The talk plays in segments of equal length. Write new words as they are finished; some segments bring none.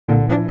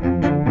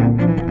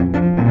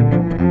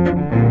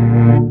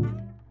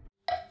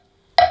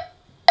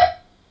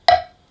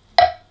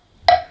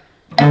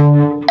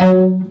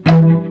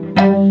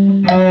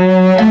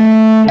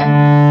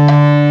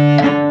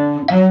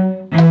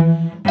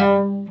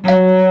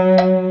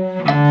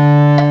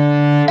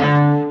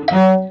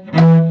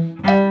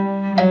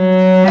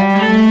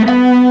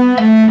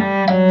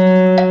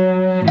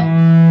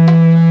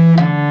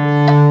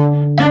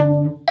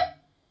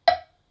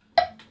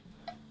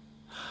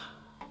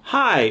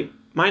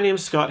My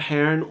name's Scott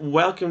Heron.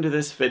 Welcome to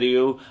this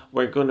video.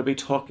 We're going to be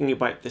talking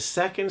about the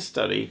second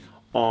study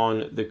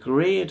on the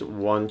Grade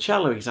 1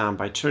 cello exam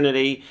by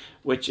Trinity,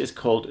 which is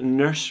called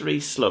Nursery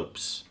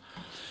Slopes.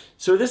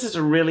 So this is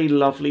a really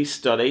lovely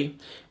study.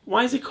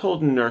 Why is it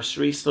called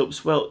Nursery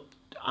Slopes? Well,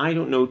 I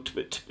don't know,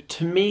 but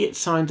to me it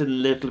sounded a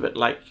little bit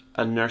like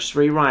a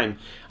nursery rhyme.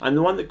 And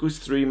the one that goes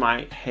through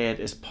my head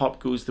is Pop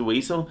Goes the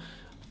Weasel,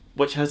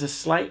 which has a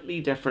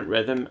slightly different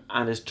rhythm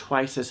and is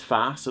twice as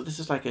fast. So this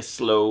is like a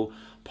slow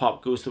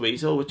Pop Goes the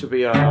Weasel, which would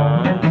be a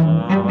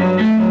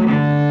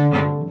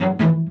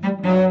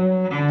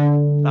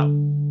that,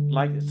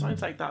 like, it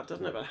sounds like that,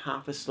 doesn't it? But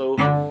half as slow,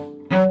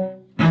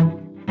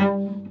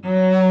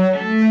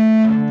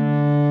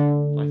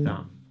 like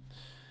that.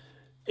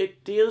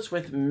 It deals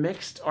with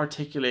mixed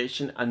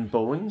articulation and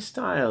bowing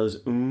styles.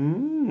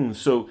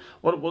 So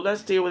well,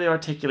 let's deal with the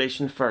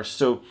articulation first.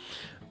 So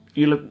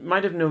you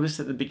might have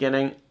noticed at the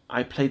beginning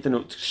I played the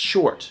notes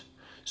short.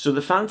 So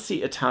the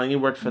fancy Italian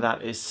word for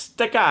that is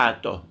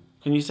staccato.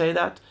 Can you say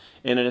that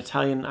in an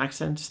Italian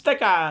accent?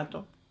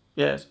 Staccato.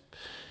 Yes.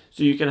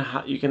 So you can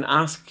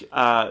ask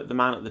the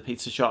man at the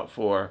pizza shop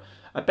for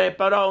a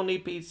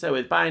pepperoni pizza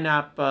with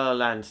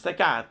pineapple and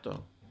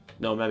staccato.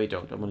 No, maybe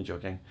don't. I'm only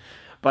joking.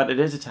 But it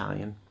is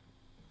Italian.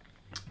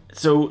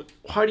 So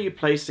how do you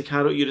play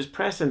staccato? You just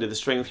press into the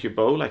string with your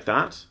bow like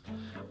that,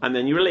 and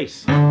then you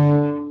release.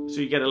 So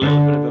you get a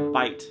little bit of a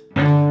bite.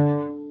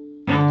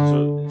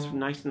 So it's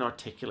nice and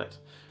articulate.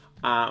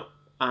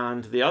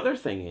 And the other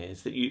thing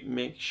is that you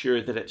make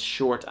sure that it's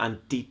short and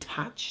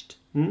detached.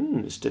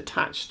 It's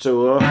detached.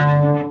 So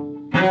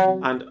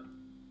and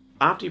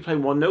after you play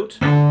one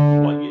note,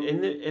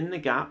 in the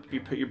gap,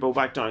 you put your bow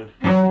back down,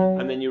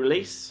 and then you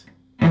release.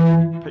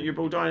 Put your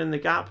bow down in the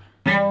gap,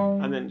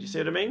 and then you see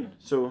what I mean.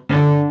 So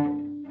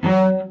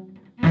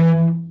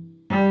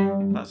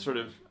that sort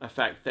of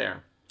effect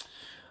there.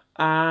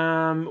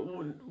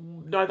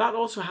 Now that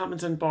also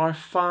happens in bar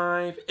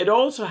 5. It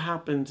also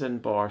happens in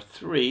bar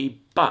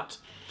 3, but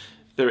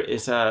there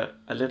is a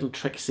little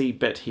tricksy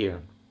bit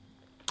here.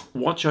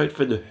 Watch out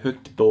for the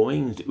hooked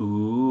bowings.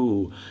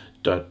 Ooh,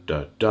 da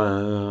da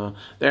da.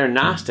 They're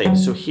nasty.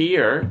 So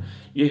here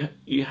you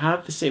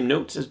have the same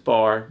notes as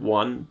bar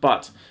 1,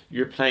 but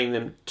you're playing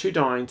them 2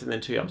 downs and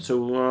then 2 up. So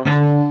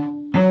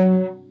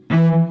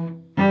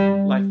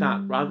like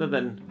that, rather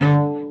than,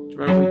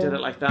 remember we did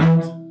it like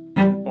that?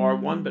 Bar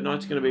 1, but now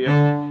it's going to be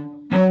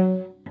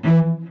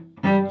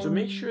so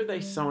make sure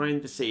they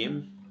sound the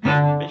same.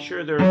 Make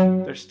sure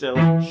they're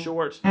still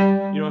short. You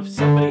know, if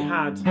somebody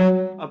had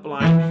a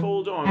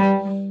blindfold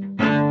on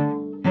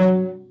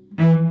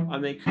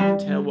and they couldn't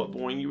tell what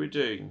bowing you were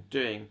doing,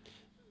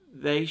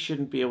 they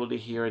shouldn't be able to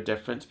hear a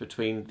difference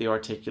between the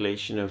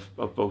articulation of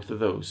both of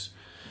those.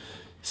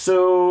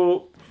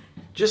 So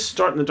just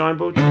starting the down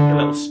bow, take a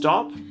little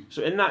stop.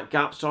 So in that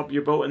gap, stop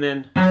your bow, and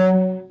then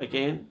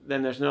again,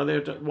 then there's another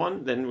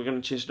one. Then we're going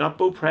to change it up.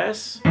 Bow,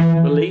 press,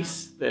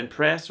 release, then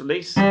press,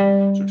 release.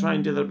 So try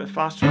and do that a bit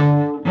faster.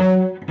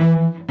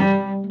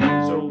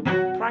 So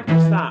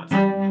practice that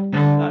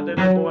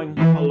little bowing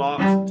a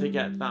lot to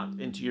get that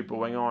into your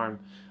bowing arm,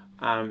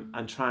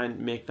 and try and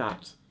make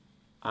that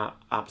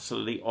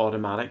absolutely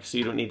automatic, so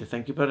you don't need to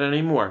think about it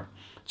anymore,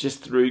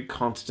 just through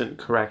constant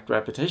correct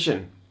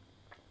repetition.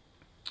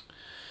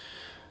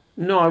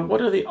 Now,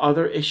 what are the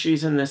other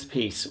issues in this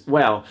piece?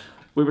 Well,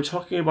 we were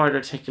talking about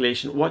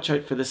articulation. Watch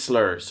out for the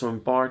slur. So in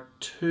bar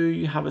 2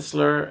 you have a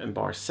slur, in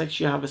bar 6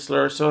 you have a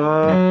slur. So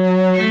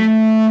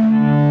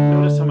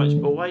notice how much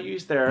bow I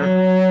use there,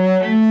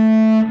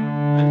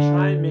 and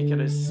try and make it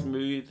as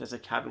smooth as a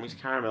Cadbury's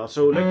caramel.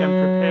 So look, I'm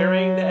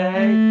preparing the A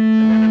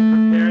and then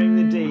I'm preparing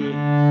the D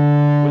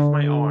with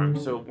my arm.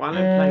 So while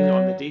I'm playing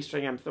on the D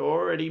string, I'm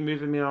already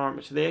moving my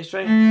arm to the A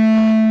string,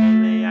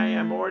 and the A,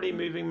 I'm already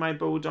moving my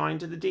bow down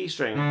to the D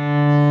string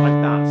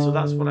like that. So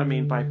that's what I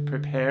mean by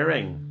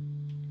preparing.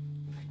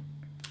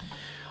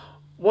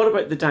 What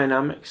about the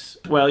dynamics?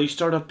 Well, you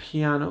start off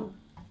piano,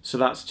 so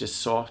that's just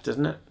soft,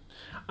 isn't it?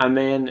 And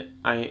then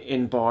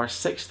in bar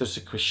 6 there's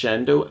a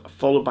crescendo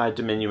followed by a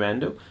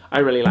diminuendo. I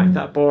really like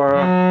that bar.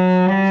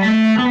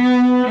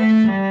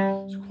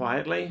 So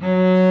quietly,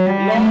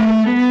 and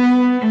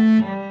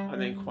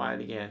then quiet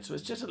again. So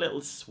it's just a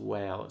little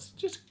swell.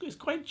 It's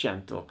quite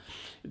gentle.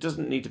 It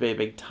doesn't need to be a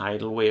big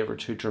tidal wave or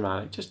too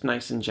dramatic. Just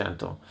nice and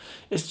gentle.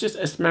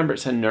 Remember,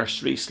 it's a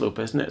nursery slope,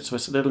 isn't it? So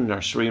it's a little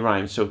nursery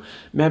rhyme. So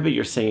maybe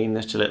you're singing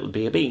this to little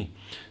baby.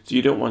 So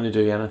you don't want to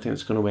do anything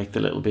that's going to wake the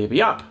little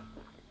baby up.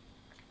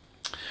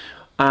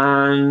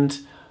 And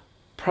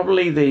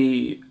probably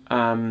the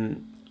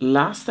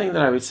last thing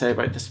that I would say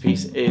about this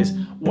piece is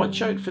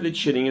watch out for the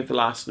tuning of the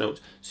last note.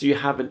 So you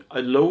have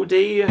a low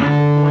D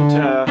going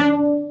to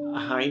a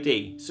high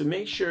D. So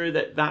make sure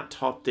that that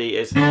top D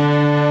is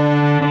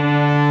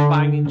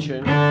bang in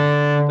tune.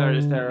 There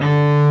is there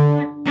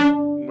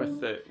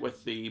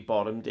with the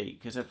bottom D.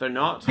 Because if they're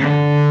not,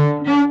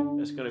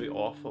 it's going to be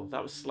awful.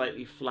 That was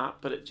slightly flat,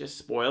 but it just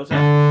spoils it.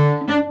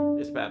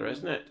 It's better,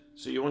 isn't it?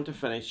 So you want to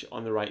finish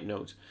on the right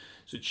note.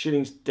 So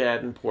tuning's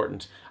dead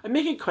important. And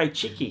make it quite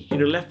cheeky. You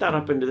know, lift that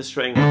up into the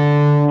string,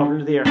 up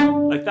into the air,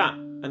 like that,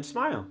 and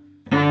smile.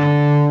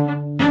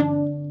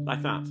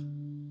 Like that.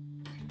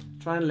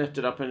 Try and lift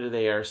it up into the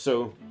air.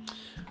 So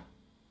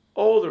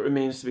all that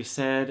remains to be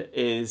said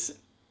is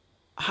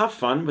have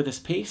fun with this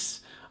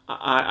piece.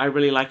 I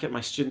really like it. My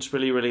students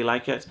really, really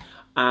like it.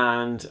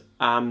 And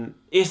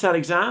ace that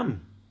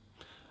exam.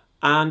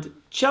 And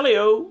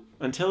Cello,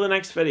 until the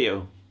next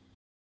video.